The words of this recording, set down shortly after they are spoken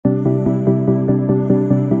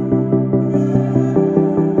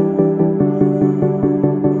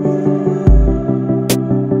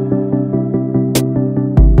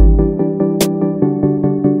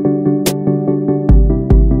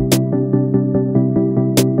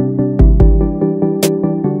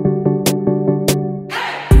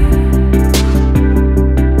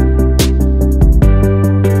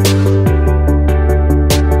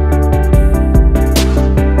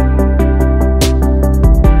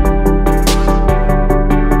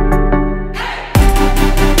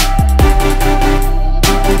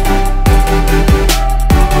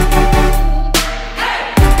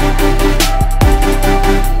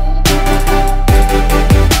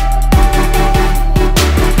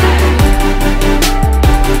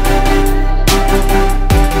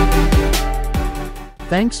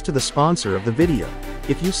Thanks to the sponsor of the video.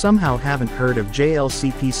 If you somehow haven't heard of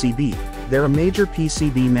JLCPCB, they're a major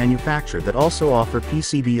PCB manufacturer that also offer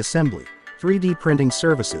PCB assembly, 3D printing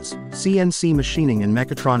services, CNC machining and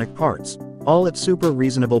mechatronic parts, all at super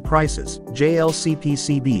reasonable prices.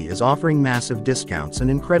 JLCPCB is offering massive discounts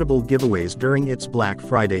and incredible giveaways during its Black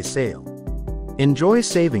Friday sale. Enjoy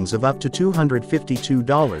savings of up to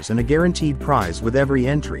 $252 and a guaranteed prize with every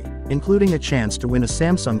entry, including a chance to win a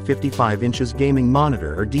Samsung 55 inches gaming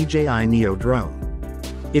monitor or DJI Neo drone.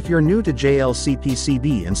 If you're new to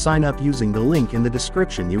JLCPCB and sign up using the link in the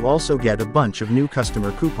description, you also get a bunch of new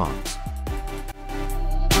customer coupons.